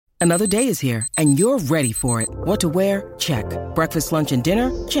Another day is here, and you're ready for it. What to wear? Check. Breakfast, lunch, and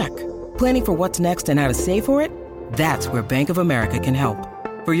dinner? Check. Planning for what's next and how to save for it? That's where Bank of America can help.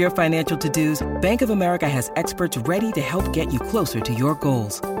 For your financial to-dos, Bank of America has experts ready to help get you closer to your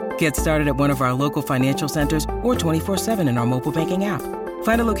goals. Get started at one of our local financial centers or 24/7 in our mobile banking app.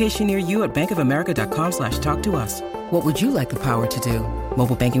 Find a location near you at bankofamerica.com/talktous. What would you like the power to do?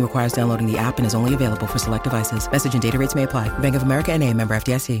 Mobile banking requires downloading the app and is only available for select devices. Message and data rates may apply. Bank of America N.A., member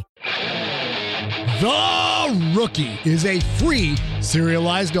FDIC. The Rookie is a free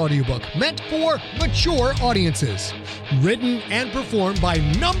serialized audiobook meant for mature audiences. Written and performed by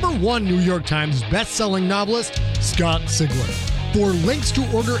 #1 New York Times bestselling novelist Scott Sigler. For links to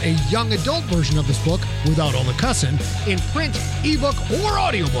order a young adult version of this book without all the cussing in print, ebook, or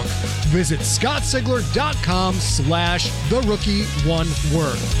audiobook, visit scottsigler.com/therookie, one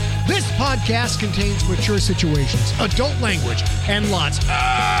word. This podcast contains mature situations, adult language, and lots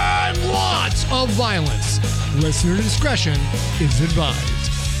of violence. Listener discretion is advised.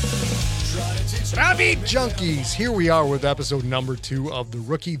 Howdy, junkies! Here we are with episode number 2 of The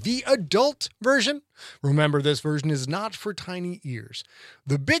Rookie, the adult version. Remember, this version is not for tiny ears.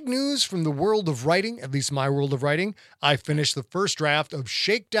 The big news from the world of writing, at least my world of writing, I finished the first draft of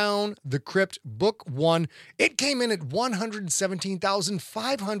Shakedown the Crypt Book 1. It came in at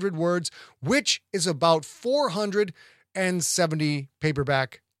 117,500 words, which is about 470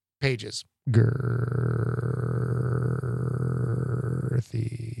 paperback pages. Girthy.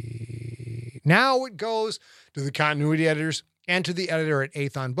 Now it goes to the continuity editors and to the editor at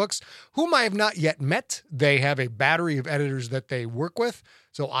Athon Books, whom I have not yet met. They have a battery of editors that they work with,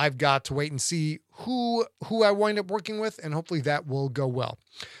 so I've got to wait and see who I wind up working with, and hopefully that will go well.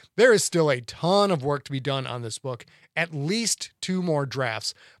 There is still a ton of work to be done on this book, at least 2 more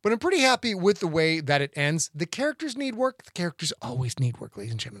drafts, but I'm pretty happy with the way that it ends. The characters need work. The characters always need work,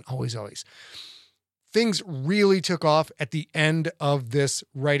 ladies and gentlemen, always. Things really took off at the end of this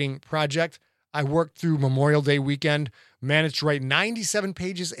writing project. I worked through Memorial Day weekend, managed to write 97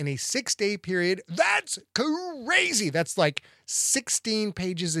 pages in a 6-day period. That's crazy. That's like 16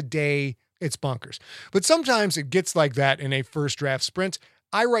 pages a day. It's bonkers. But sometimes it gets like that in a first draft sprint.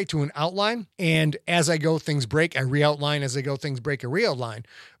 I write to an outline, and as I go, things break. I re-outline. As I go, things break. I re-outline.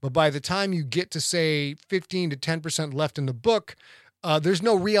 But by the time you get to, say, 15 to 10% left in the book, there's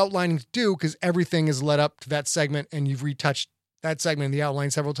no re-outlining to do because everything is led up to that segment, and you've retouched that segment in the outline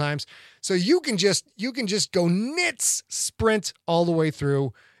several times. So you can just go sprint all the way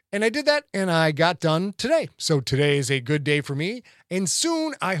through. And I did that, and I got done today. So today is a good day for me. And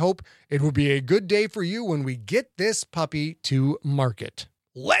soon, I hope it will be a good day for you when we get this puppy to market.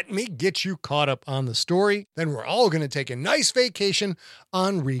 Let me get you caught up on the story. Then we're all going to take a nice vacation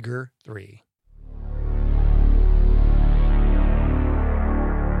on Rieger 3.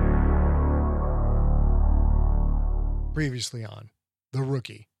 Previously on The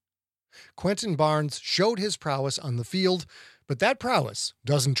Rookie. Quentin Barnes showed his prowess on the field, but that prowess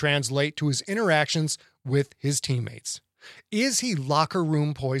doesn't translate to his interactions with his teammates. Is he locker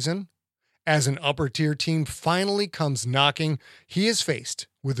room poison? As an upper-tier team finally comes knocking, he is faced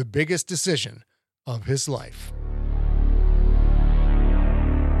with the biggest decision of his life.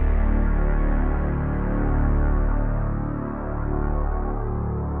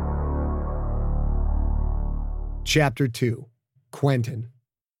 Chapter 2. Quentin.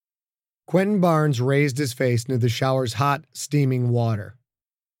 Quentin Barnes raised his face into the shower's hot, steaming water.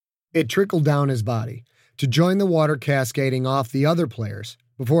 It trickled down his body to join the water cascading off the other players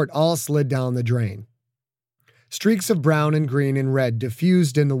before it all slid down the drain. Streaks of brown and green and red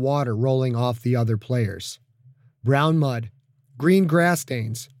diffused in the water rolling off the other players. Brown mud, green grass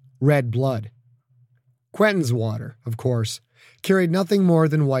stains, red blood. Quentin's water, of course, carried nothing more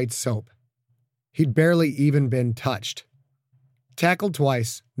than white soap. He'd barely even been touched. Tackled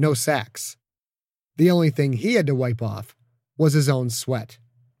twice, no sacks. The only thing he had to wipe off was his own sweat.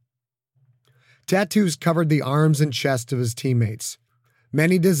 Tattoos covered the arms and chest of his teammates,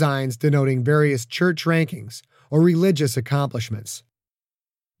 many designs denoting various church rankings or religious accomplishments.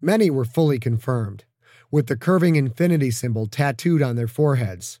 Many were fully confirmed, with the curving infinity symbol tattooed on their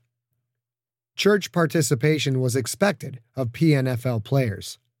foreheads. Church participation was expected of PNFL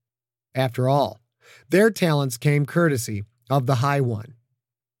players. After all, their talents came courtesy of the High One.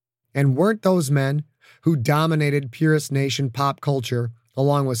 And weren't those men who dominated Purist Nation pop culture,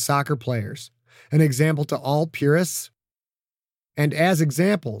 along with soccer players, an example to all purists? And as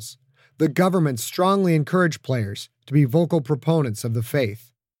examples, the government strongly encouraged players to be vocal proponents of the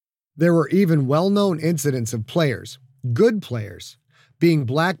faith. There were even well-known incidents of players, good players, being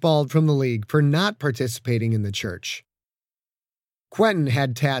blackballed from the league for not participating in the church. Quentin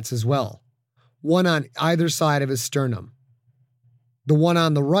had tats as well, one on either side of his sternum. The one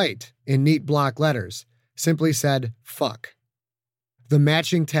on the right, in neat block letters, simply said, fuck. The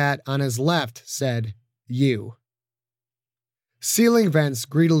matching tat on his left said, you. Ceiling vents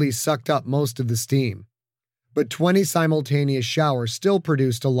greedily sucked up most of the steam, but 20 simultaneous showers still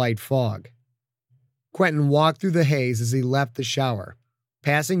produced a light fog. Quentin walked through the haze as he left the shower,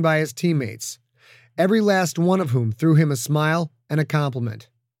 passing by his teammates, every last one of whom threw him a smile and a compliment.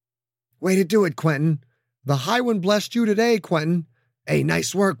 Way to do it, Quentin. The high one blessed you today, Quentin. Hey,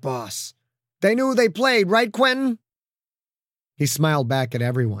 nice work, boss. They knew they played, right, Quentin? He smiled back at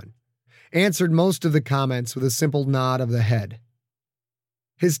everyone, answered most of the comments with a simple nod of the head.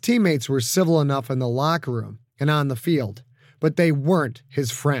 His teammates were civil enough in the locker room and on the field, but they weren't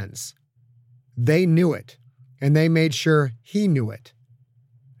his friends. They knew it, and they made sure he knew it.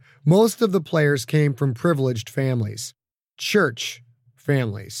 Most of the players came from privileged families, church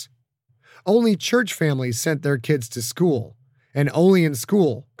families. Only church families sent their kids to school, and only in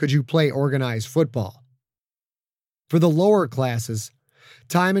school could you play organized football. For the lower classes,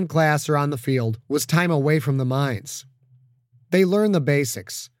 time in class or on the field was time away from the mines. They learned the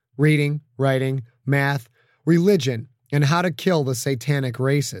basics: reading, writing, math, religion, and how to kill the satanic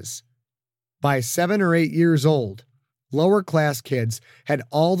races. By 7 or 8 years old, lower class kids had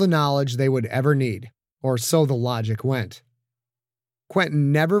all the knowledge they would ever need, or so the logic went.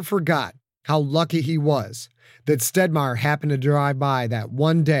 Quentin never forgot how lucky he was that Stedmar happened to drive by that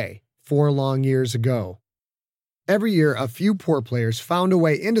one day 4 long years ago. Every year, a few poor players found a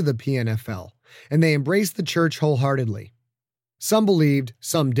way into the PNFL, and they embraced the church wholeheartedly. Some believed,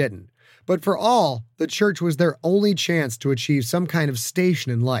 some didn't, but for all, the church was their only chance to achieve some kind of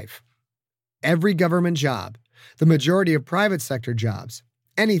station in life. Every government job, the majority of private sector jobs,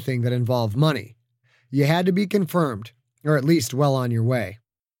 anything that involved money, you had to be confirmed, or at least well on your way.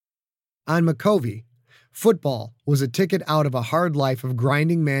 On Makovey, football was a ticket out of a hard life of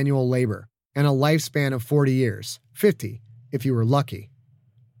grinding manual labor and a lifespan of 40 years, 50 if you were lucky.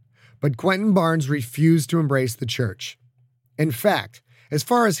 But Quentin Barnes refused to embrace the church. In fact, as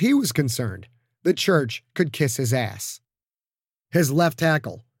far as he was concerned, the church could kiss his ass. His left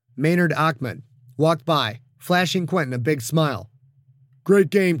tackle, Maynard Ahmed, walked by, flashing Quentin a big smile. Great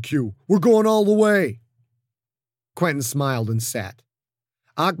game, Q. We're going all the way. Quentin smiled and sat.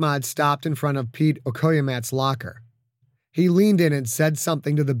 Ahmad stopped in front of Pete Okoyemat's locker. He leaned in and said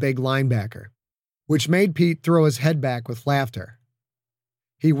something to the big linebacker, which made Pete throw his head back with laughter.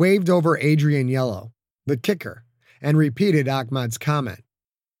 He waved over Adrian Yellow, the kicker, and repeated Ahmad's comment.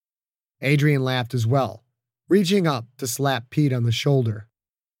 Adrian laughed as well, reaching up to slap Pete on the shoulder.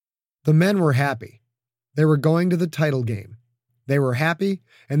 The men were happy. They were going to the title game. They were happy,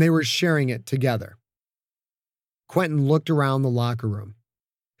 and they were sharing it together. Quentin looked around the locker room.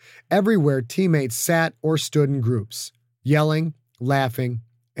 Everywhere, teammates sat or stood in groups, yelling, laughing,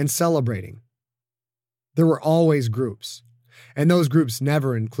 and celebrating. There were always groups, and those groups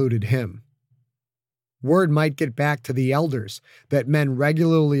never included him. Word might get back to the elders that men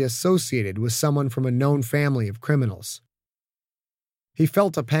regularly associated with someone from a known family of criminals. He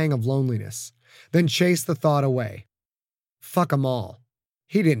felt a pang of loneliness, then chased the thought away. Fuck 'em all.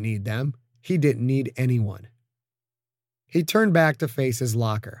 He didn't need them. He didn't need anyone. He turned back to face his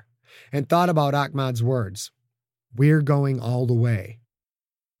locker and thought about Ahmad's words. We're going all the way.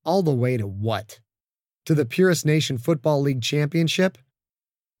 All the way to what? To the Purist Nation Football League Championship?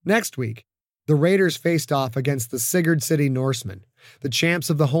 Next week, the Raiders faced off against the Sigurd City Norsemen, the champs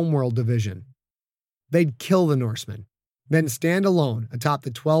of the Homeworld Division. They'd kill the Norsemen, then stand alone atop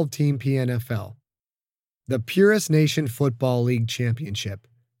the 12-team PNFL. The Purist Nation Football League Championship.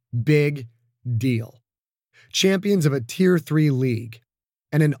 Big deal. Champions of a Tier 3 league,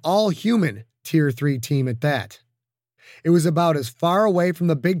 and an all-human Tier 3 team at that. It was about as far away from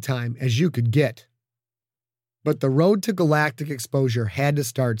the big time as you could get. But the road to galactic exposure had to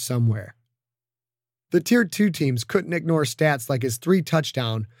start somewhere. The Tier 2 teams couldn't ignore stats like his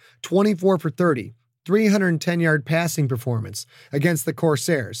 3-touchdown, 24 for 30, 310-yard passing performance against the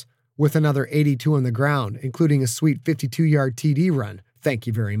Corsairs, with another 82 on the ground, including a sweet 52-yard TD run. Thank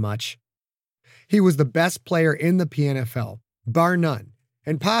you very much. He was the best player in the PNFL, bar none,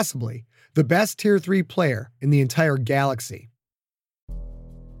 and possibly the best Tier 3 player in the entire galaxy.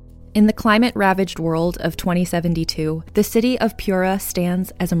 In the climate-ravaged world of 2072, the city of Pura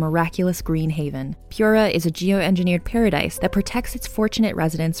stands as a miraculous green haven. Pura is a geoengineered paradise that protects its fortunate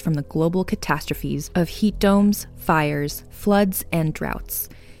residents from the global catastrophes of heat domes, fires, floods, and droughts.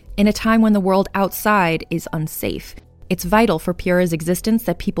 In a time when the world outside is unsafe, It's vital for Piura's existence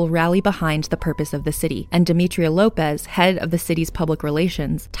that people rally behind the purpose of the city, and Demetria Lopez, head of the city's public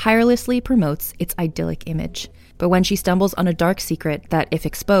relations, tirelessly promotes its idyllic image. But when she stumbles on a dark secret that, if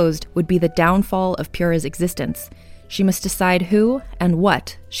exposed, would be the downfall of Piura's existence, she must decide who and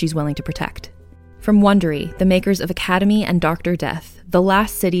what she's willing to protect. From Wondery, the makers of Academy and Dr. Death, The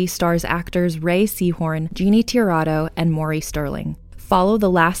Last City stars actors Ray Seahorn, Jeannie Tirado, and Maury Sterling. Follow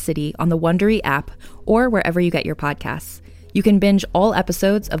The Last City on the Wondery app or wherever you get your podcasts. You can binge all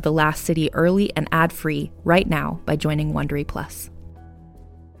episodes of The Last City early and ad-free right now by joining Wondery Plus.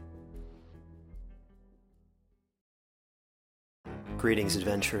 Greetings,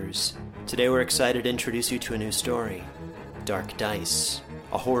 adventurers. Today we're excited to introduce you to a new story, Dark Dice,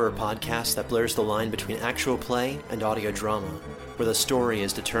 a horror podcast that blurs the line between actual play and audio drama, where the story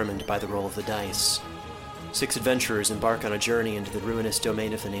is determined by the roll of the dice. 6 adventurers embark on a journey into the ruinous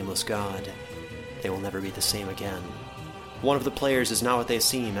domain of the Nameless God. They will never be the same again. One of the players is not what they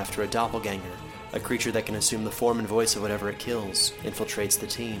seem after a doppelganger, a creature that can assume the form and voice of whatever it kills, infiltrates the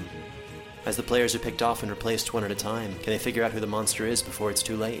team. As the players are picked off and replaced one at a time, can they figure out who the monster is before it's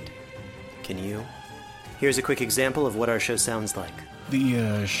too late? Can you? Here's a quick example of what our show sounds like.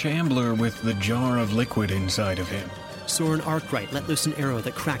 The shambler with the jar of liquid inside of him. Soren Arkwright let loose an arrow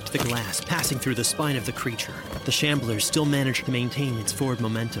that cracked the glass, passing through the spine of the creature. The shambler still managed to maintain its forward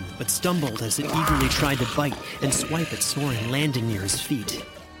momentum, but stumbled as it eagerly tried to bite and swipe at Soren, landing near his feet.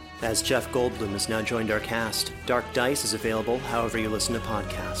 As Jeff Goldblum has now joined our cast, Dark Dice is available however you listen to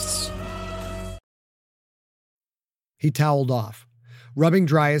podcasts. He toweled off, rubbing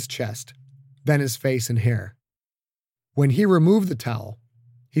dry his chest, then his face and hair. When he removed the towel,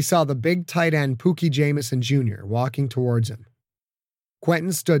 he saw the big tight end Pookie Jameson Jr. walking towards him.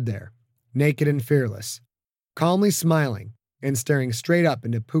 Quentin stood there, naked and fearless, calmly smiling and staring straight up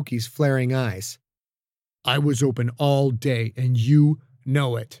into Pookie's flaring eyes. I was open all day, and you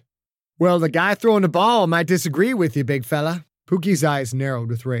know it. Well, the guy throwing the ball might disagree with you, big fella. Pookie's eyes narrowed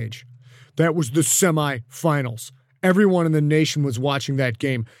with rage. That was the semi-finals. Everyone in the nation was watching that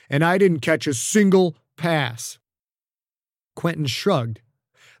game, and I didn't catch a single pass. Quentin shrugged,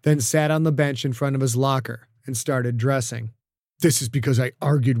 then sat on the bench in front of his locker and started dressing. This is because I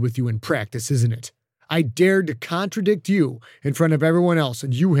argued with you in practice, isn't it? I dared to contradict you in front of everyone else,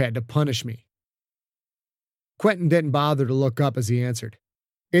 and you had to punish me. Quentin didn't bother to look up as he answered.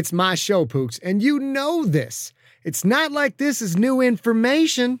 It's my show, Pooks, and you know this. It's not like this is new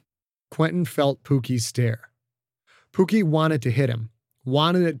information. Quentin felt Pookie's stare. Pookie wanted to hit him,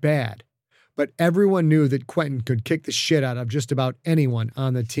 wanted it bad, but everyone knew that Quentin could kick the shit out of just about anyone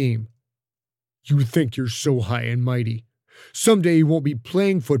on the team. You think you're so high and mighty. Someday you won't be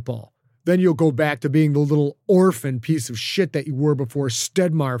playing football. Then you'll go back to being the little orphan piece of shit that you were before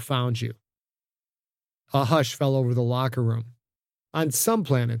Stedmar found you. A hush fell over the locker room. On some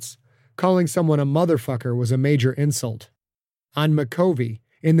planets, calling someone a motherfucker was a major insult. On Makovey,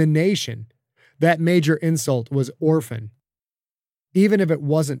 in the nation, that major insult was orphan. Even if it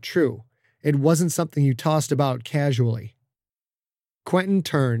wasn't true, it wasn't something you tossed about casually. Quentin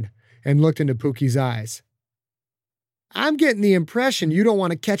turned and looked into Pookie's eyes. I'm getting the impression you don't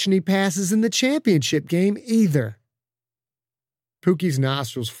want to catch any passes in the championship game either. Pookie's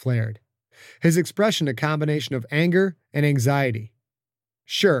nostrils flared, his expression a combination of anger and anxiety.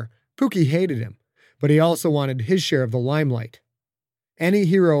 Sure, Pookie hated him, but he also wanted his share of the limelight. Any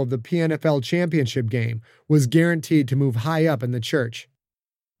hero of the PNFL championship game was guaranteed to move high up in the church.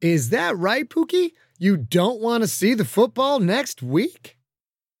 Is that right, Pookie? You don't want to see the football next week?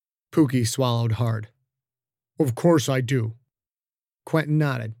 Pookie swallowed hard. Of course I do. Quentin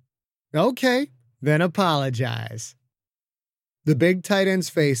nodded. Okay, then apologize. The big tight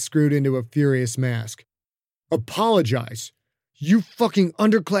end's face screwed into a furious mask. Apologize? You fucking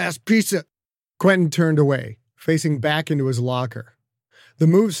underclass piece of... Quentin turned away, facing back into his locker. The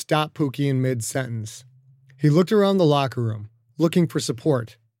move stopped Pookie in mid-sentence. He looked around the locker room, looking for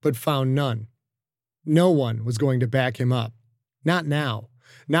support, but found none. No one was going to back him up. Not now.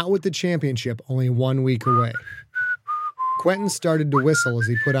 Not with the championship only 1 week away. Quentin started to whistle as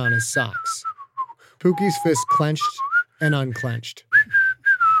he put on his socks. Pookie's fist clenched and unclenched.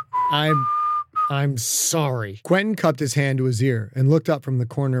 I'm sorry. Quentin cupped his hand to his ear and looked up from the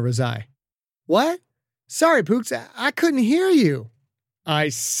corner of his eye. What? Sorry, Pooks, I couldn't hear you. I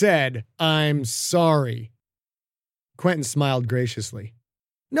said, I'm sorry. Quentin smiled graciously.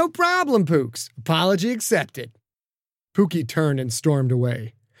 No problem, Pooks. Apology accepted. Pookie turned and stormed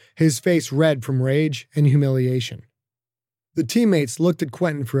away, his face red from rage and humiliation. The teammates looked at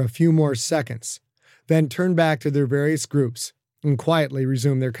Quentin for a few more seconds, then turned back to their various groups and quietly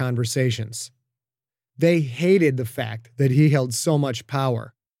resumed their conversations. They hated the fact that he held so much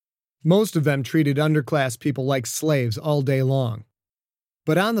power. Most of them treated underclass people like slaves all day long.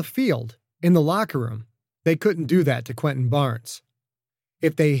 But on the field, in the locker room, they couldn't do that to Quentin Barnes.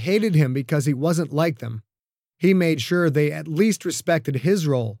 If they hated him because he wasn't like them, he made sure they at least respected his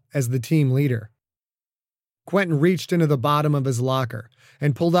role as the team leader. Quentin reached into the bottom of his locker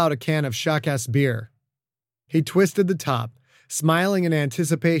and pulled out a can of Shaka's beer. He twisted the top, smiling in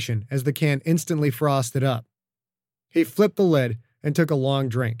anticipation as the can instantly frosted up. He flipped the lid and took a long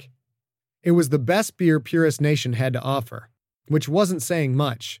drink. It was the best beer Purist Nation had to offer, which wasn't saying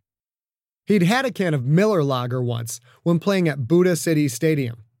much. He'd had a can of Miller Lager once when playing at Buddha City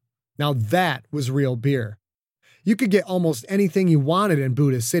Stadium. Now that was real beer. You could get almost anything you wanted in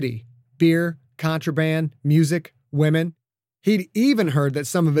Buddha City: beer, contraband, music, women. He'd even heard that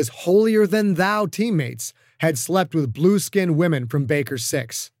some of his holier-than-thou teammates had slept with blue-skinned women from Baker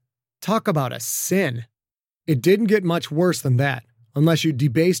 6. Talk about a sin. It didn't get much worse than that, unless you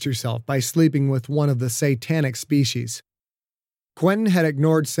debased yourself by sleeping with one of the satanic species. Quentin had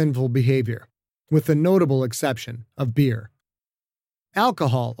ignored sinful behavior, with the notable exception of beer.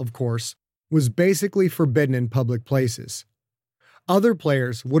 Alcohol, of course, was basically forbidden in public places. Other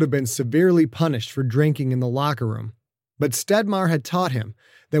players would have been severely punished for drinking in the locker room, but Stedmar had taught him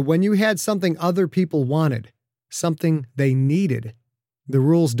that when you had something other people wanted, something they needed, the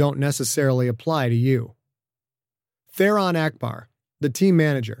rules don't necessarily apply to you. Theron Akbar, the team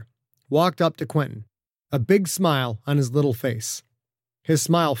manager, walked up to Quentin, a big smile on his little face. His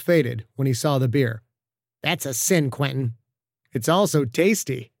smile faded when he saw the beer. "That's a sin, Quentin. It's also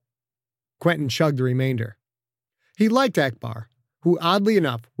tasty." Quentin chugged the remainder. He liked Akbar, who oddly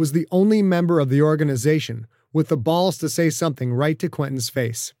enough was the only member of the organization with the balls to say something right to Quentin's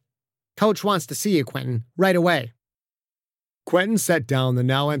face. "Coach wants to see you, Quentin, right away." Quentin set down the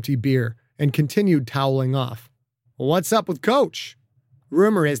now empty beer and continued toweling off. "What's up with Coach?"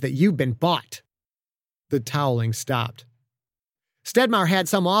 "Rumor is that you've been bought." The toweling stopped. "Stedmar had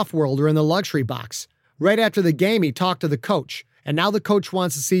some off-worlder in the luxury box. Right after the game, he talked to the coach, and now the coach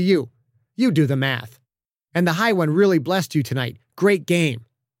wants to see you. You do the math. And the high one really blessed you tonight. Great game."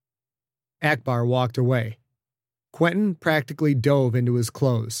 Akbar walked away. Quentin practically dove into his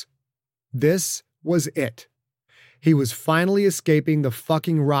clothes. This was it. He was finally escaping the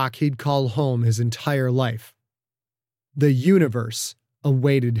fucking rock he'd called home his entire life. The universe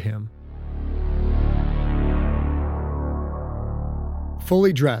awaited him.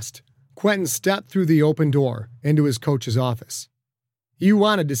 Fully dressed, Quentin stepped through the open door into his coach's office. "You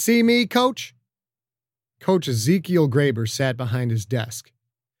wanted to see me, Coach?" Coach Ezekiel Graber sat behind his desk.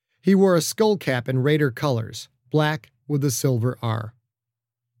 He wore a skull cap in Raider colors, black with a silver R.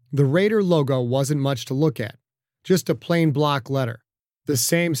 The Raider logo wasn't much to look at, just a plain block letter, the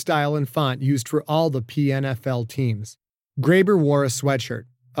same style and font used for all the PNFL teams. Graber wore a sweatshirt,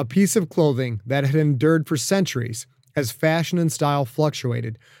 a piece of clothing that had endured for centuries as fashion and style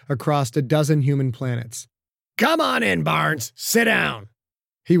fluctuated across a dozen human planets. "Come on in, Barnes. Sit down."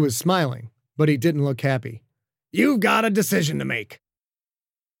 He was smiling, but he didn't look happy. "You've got a decision to make."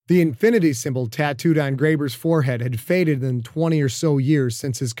 The infinity symbol tattooed on Graber's forehead had faded in 20 or so years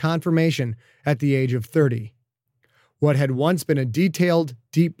since his confirmation at the age of 30. What had once been a detailed,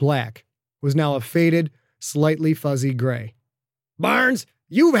 deep black was now a faded, slightly fuzzy gray. "Barnes,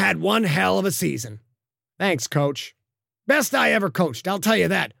 you've had one hell of a season." "Thanks, Coach." "Best I ever coached, I'll tell you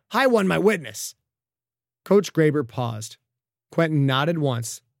that. I won my witness." Coach Graber paused. Quentin nodded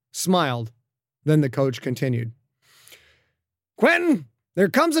once, smiled, then the coach continued. "Quentin, there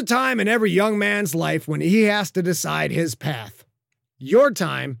comes a time in every young man's life when he has to decide his path. Your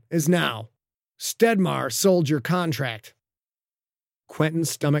time is now. Stedmar sold your contract." Quentin's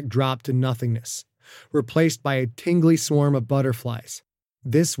stomach dropped to nothingness, replaced by a tingly swarm of butterflies.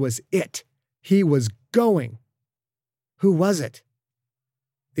 This was it. He was going. Who was it?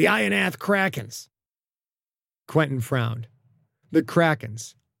 "The Ionath Krakens." Quentin frowned. The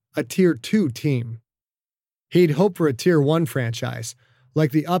Krakens, a Tier 2 team. He'd hoped for a Tier 1 franchise,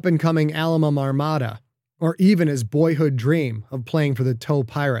 like the up-and-coming Alabama Armada, or even his boyhood dream of playing for the Toe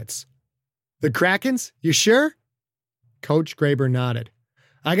Pirates. "The Krakens? You sure?" Coach Graber nodded.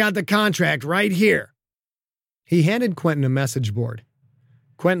 "I got the contract right here." He handed Quentin a message board.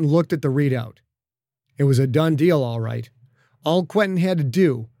 Quentin looked at the readout. It was a done deal, all right. All Quentin had to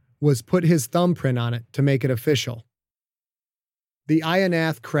do was put his thumbprint on it to make it official. The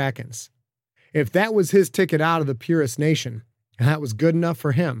Ionath Krakens. If that was his ticket out of the Purist Nation, that was good enough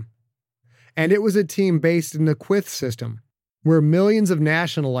for him. And it was a team based in the Quyth system, where millions of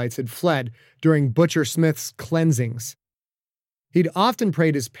nationalites had fled during Butcher Smith's cleansings. He'd often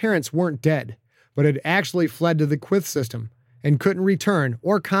prayed his parents weren't dead, but had actually fled to the Quyth system and couldn't return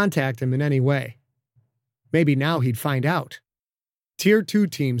or contact him in any way. Maybe now he'd find out. Tier 2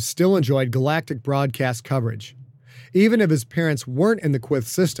 teams still enjoyed galactic broadcast coverage. Even if his parents weren't in the Quyth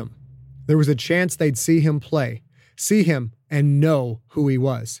system, there was a chance they'd see him play, see him, and know who he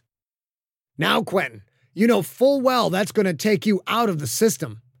was. Now, Quentin, you know full well that's going to take you out of the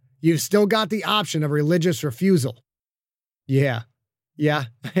system. You've still got the option of religious refusal. Yeah, I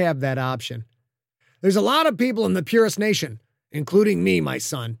have that option. There's a lot of people in the Purist Nation, including me, my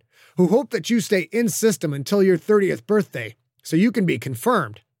son, who hope that you stay in system until your 30th birthday so you can be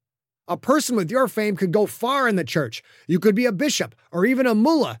confirmed. A person with your fame could go far in the church. You could be a bishop or even a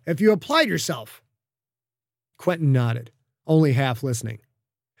mullah if you applied yourself. Quentin nodded, only half listening.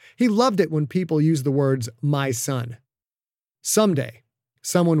 He loved it when people used the words, my son. Someday,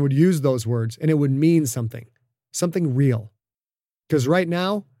 someone would use those words and it would mean something real. Because right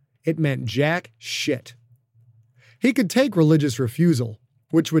now, it meant jack shit. He could take religious refusal,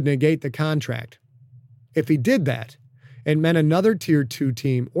 which would negate the contract. If he did that, it meant another Tier 2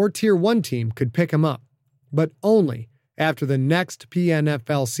 team or Tier 1 team could pick him up, but only after the next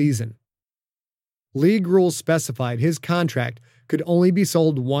PNFL season. League rules specified his contract could only be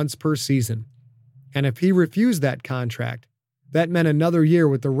sold once per season, and if he refused that contract, that meant another year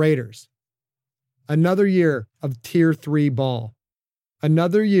with the Raiders. Another year of Tier 3 ball.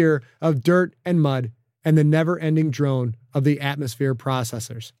 Another year of dirt and mud and the never-ending drone of the atmosphere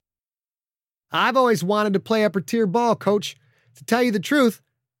processors. I've always wanted to play upper tier ball, Coach. To tell you the truth,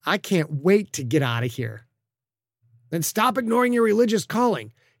 I can't wait to get out of here. Then stop ignoring your religious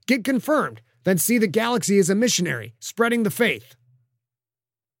calling. Get confirmed. Then see the galaxy as a missionary, spreading the faith.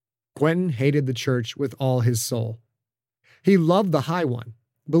 Quentin hated the church with all his soul. He loved the High One,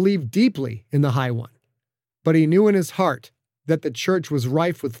 believed deeply in the High One. But he knew in his heart that the church was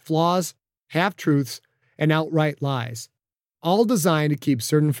rife with flaws, half-truths, and outright lies, all designed to keep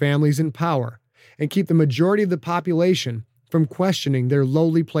certain families in power and keep the majority of the population from questioning their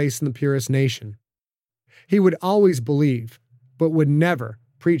lowly place in the Purist Nation. He would always believe, but would never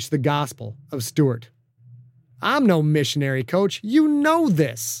preach the gospel of Stuart. I'm no missionary, Coach. You know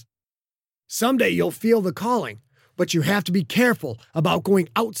this. Someday you'll feel the calling, but you have to be careful about going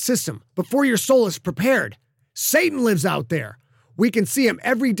out system before your soul is prepared. Satan lives out there. We can see him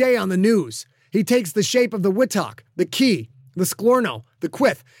every day on the news. He takes the shape of the Witok, the Key, the Sklorno, the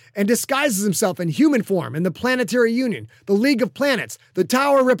Quyth, and disguises himself in human form in the Planetary Union, the League of Planets, the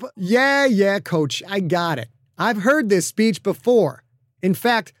Tower Yeah, Coach, I got it. I've heard this speech before. In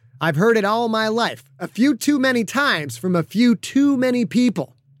fact, I've heard it all my life, a few too many times from a few too many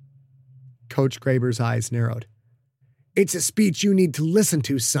people. Coach Graber's eyes narrowed. It's a speech you need to listen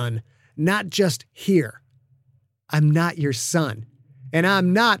to, son, not just hear. I'm not your son, and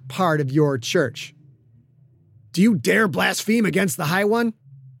I'm not part of your church. Do you dare blaspheme against the High One?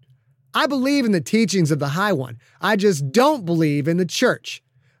 I believe in the teachings of the High One. I just don't believe in the church.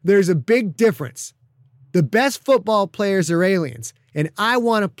 There's a big difference. The best football players are aliens, and I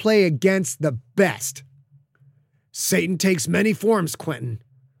want to play against the best. Satan takes many forms, Quentin.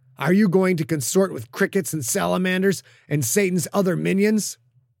 Are you going to consort with crickets and salamanders and Satan's other minions?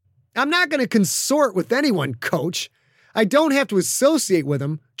 I'm not going to consort with anyone, Coach. I don't have to associate with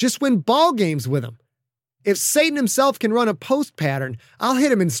him, just win ball games with him. If Satan himself can run a post pattern, I'll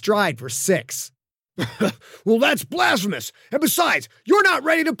hit him in stride for 6. Well, that's blasphemous. And besides, you're not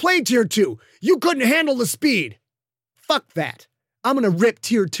ready to play Tier 2. You couldn't handle the speed. Fuck that. I'm going to rip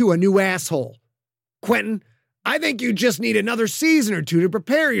Tier 2 a new asshole. Quentin, I think you just need another season or 2 to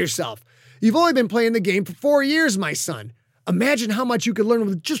prepare yourself. You've only been playing the game for 4 years, my son. Imagine how much you could learn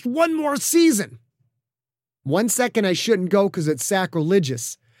with just one more season. 1 second I shouldn't go because it's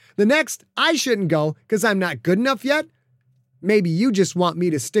sacrilegious. The next, I shouldn't go because I'm not good enough yet. Maybe you just want me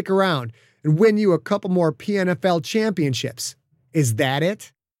to stick around and win you a couple more PNFL championships. Is that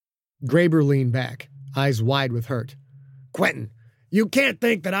it? Graber leaned back, eyes wide with hurt. Quentin, you can't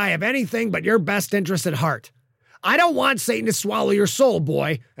think that I have anything but your best interest at heart. I don't want Satan to swallow your soul,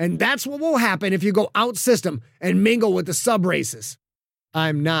 boy, and that's what will happen if you go out system and mingle with the sub-races.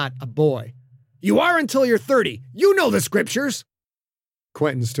 I'm not a boy. You are until you're 30. You know the scriptures.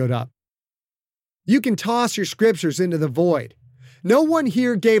 Quentin stood up. You can toss your scriptures into the void. No one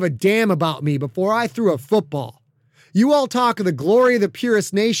here gave a damn about me before I threw a football. You all talk of the glory of the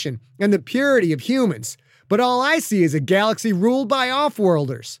Purist Nation and the purity of humans, but all I see is a galaxy ruled by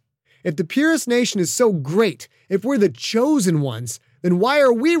off-worlders. If the Purist Nation is so great, if we're the chosen ones, then why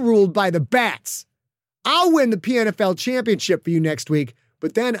are we ruled by the bats? I'll win the PNFL championship for you next week,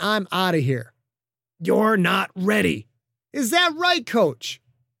 but then I'm out of here. You're not ready. Is that right, Coach?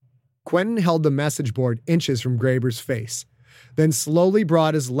 Quentin held the message board inches from Graber's face, then slowly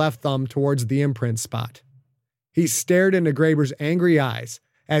brought his left thumb towards the imprint spot. He stared into Graber's angry eyes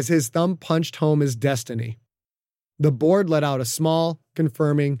as his thumb punched home his destiny. The board let out a small,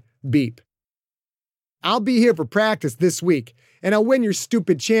 confirming beep. I'll be here for practice this week, and I'll win your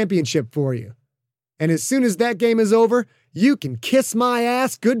stupid championship for you. And as soon as that game is over, you can kiss my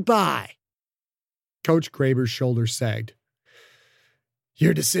ass goodbye. Coach Graber's shoulders sagged.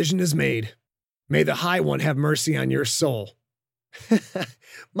 Your decision is made. May the High One have mercy on your soul.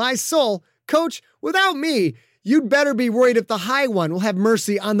 My soul? Coach, without me, you'd better be worried if the High One will have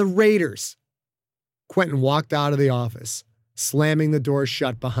mercy on the Raiders. Quentin walked out of the office, slamming the door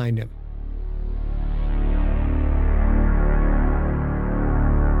shut behind him.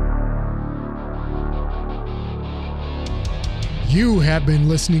 You have been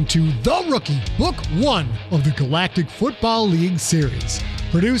listening to The Rookie, Book 1 of the Galactic Football League series.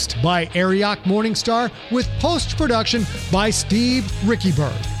 Produced by Ariok Morningstar with post-production by Steve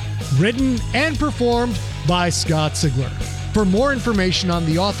Rickyberg. Written and performed by Scott Sigler. For more information on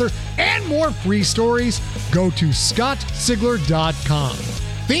the author and more free stories, go to scottsigler.com.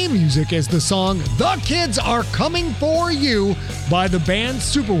 Theme music is the song The Kids Are Coming For You by the band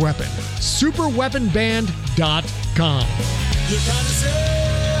Superweapon. Superweaponband.com. You gotta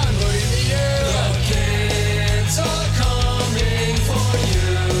say, I'm in the air. The kids are coming for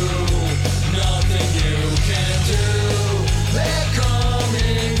you. Nothing you can do. They're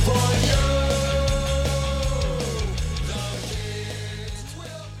coming for you. The kids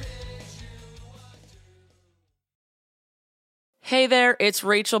will pitch you a Hey there, it's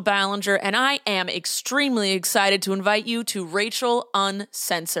Rachel Ballinger, and I am extremely excited to invite you to Rachel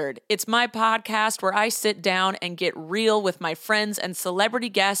Uncensored. It's my podcast where I sit down and get real with my friends and celebrity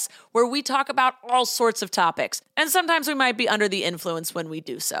guests, where we talk about all sorts of topics. And sometimes we might be under the influence when we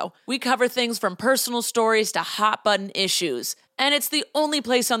do so. We cover things from personal stories to hot-button issues. And it's the only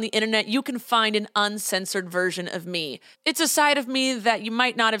place on the internet you can find an uncensored version of me. It's a side of me that you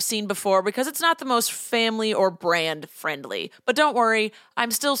might not have seen before because it's not the most family or brand friendly. But don't worry, I'm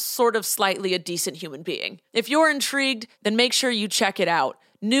still sort of slightly a decent human being. If you're intrigued, then make sure you check it out.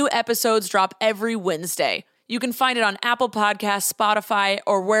 New episodes drop every Wednesday. You can find it on Apple Podcasts, Spotify,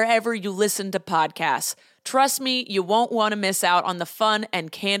 or wherever you listen to podcasts. Trust me, you won't want to miss out on the fun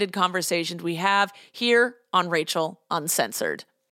and candid conversations we have here on Rachel Uncensored.